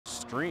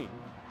screen.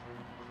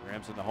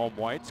 Rams in the home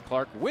whites.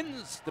 Clark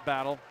wins the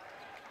battle.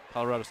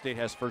 Colorado State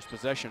has first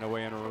possession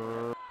away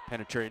and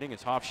penetrating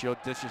as Hampshire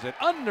dishes it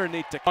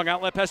underneath the long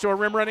outlet pass to a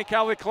rim running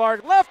Calvin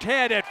Clark.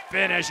 Left-handed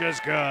finish is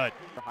good.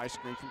 A high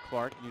screen from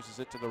Clark, uses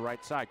it to the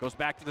right side. Goes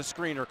back to the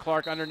screener.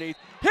 Clark underneath,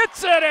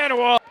 hits it and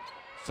one.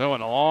 So a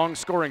long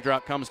scoring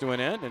drought comes to an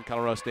end, and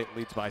Colorado State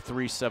leads by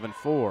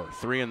 3-7-4.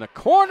 3 in the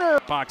corner.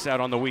 Box out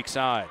on the weak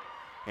side.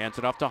 Hands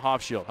it off to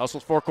Hampshire.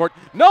 Hustles forecourt.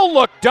 No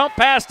look. Dump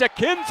pass to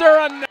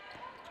Kinzer.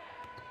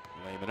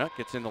 Lamina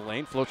gets in the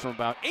lane. Floats from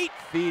about 8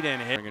 feet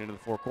and hits. Bringing it into the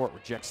forecourt.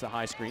 Rejects the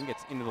high screen.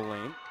 Gets into the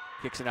lane.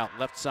 Kicks it out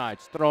left side.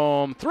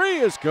 Strom. 3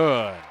 is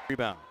good.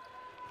 Rebound.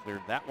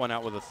 Cleared that one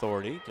out with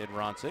authority. Did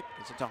Roncic.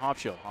 Gets it to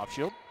Hampshire.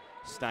 Hampshire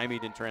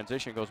stymied in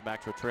transition. Goes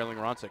back to a trailing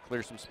Roncic.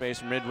 Clears some space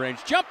from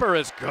mid-range. Jumper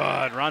is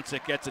good.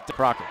 Roncic gets it to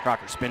Crocker.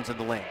 Crocker spins in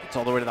the lane. Gets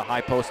all the way to the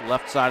high post.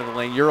 Left side of the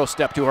lane. Euro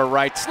step to her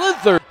right.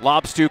 Slither.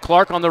 Lobs to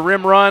Clark on the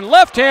rim run.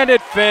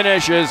 Left-handed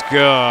finish is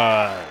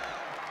good.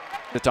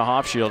 It's to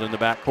Hampshire in the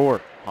back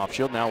court.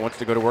 Hampshire now wants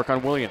to go to work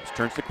on Williams.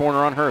 Turns the corner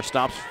on her.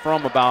 Stops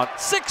from about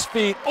 6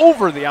 feet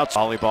over the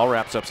outside. Volleyball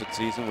wraps up its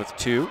season with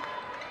 2.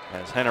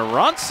 As Henna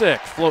Roncic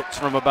floats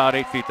from about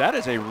 8 feet. That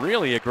is a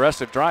really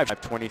aggressive drive.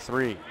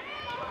 23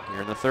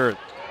 here in the third.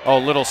 Oh,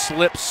 little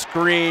slip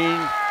screen.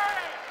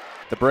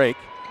 The break.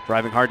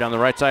 Driving hard down the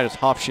right side as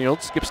Hampshire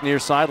skips near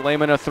side.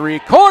 Layman a 3.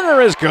 Corner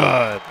is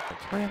good.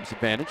 Rams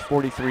advantage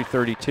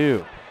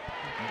 43-32.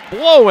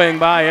 Blowing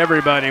by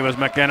everybody was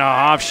McKenna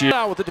Hampshire.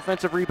 With the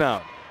defensive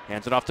rebound.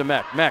 Hands it off to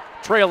Meck. Meck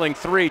trailing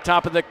 3,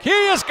 top of the key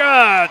is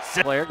good.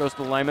 Player goes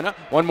to Lamina.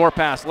 One more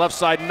pass. Left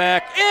side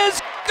Meck is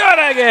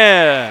good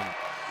again.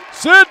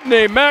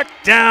 Sydney Meck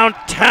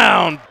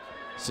downtown.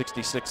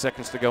 66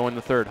 seconds to go in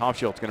the third.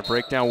 Hampshire's going to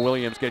break down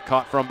Williams. Get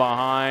caught from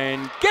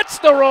behind. Gets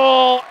the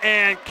roll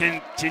and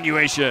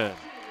continuation.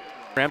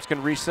 Rams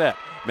can reset.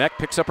 Meck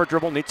picks up her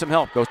dribble, needs some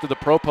help. Goes to the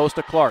pro post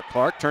to Clark.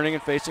 Clark turning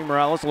and facing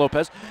Morales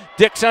Lopez.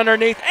 Dicks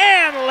underneath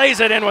and lays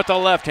it in with the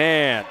left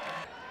hand.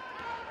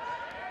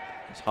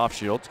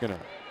 Hampshire's going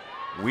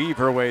to weave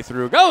her way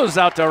through. Goes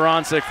out to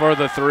Roncic for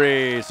the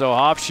 3. So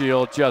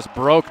Hampshire just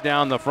broke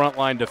down the front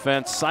line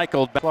defense.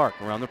 Cycled back.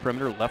 Clark around the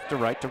perimeter, left to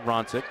right to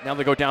Roncic. Now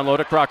they go down low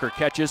to Crocker.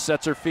 Catches,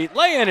 sets her feet.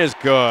 Lay-in is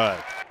good.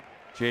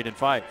 Jaden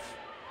Fife.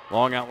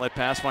 Long outlet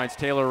pass finds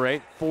Taylor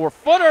Ray.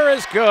 4-footer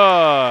is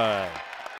good.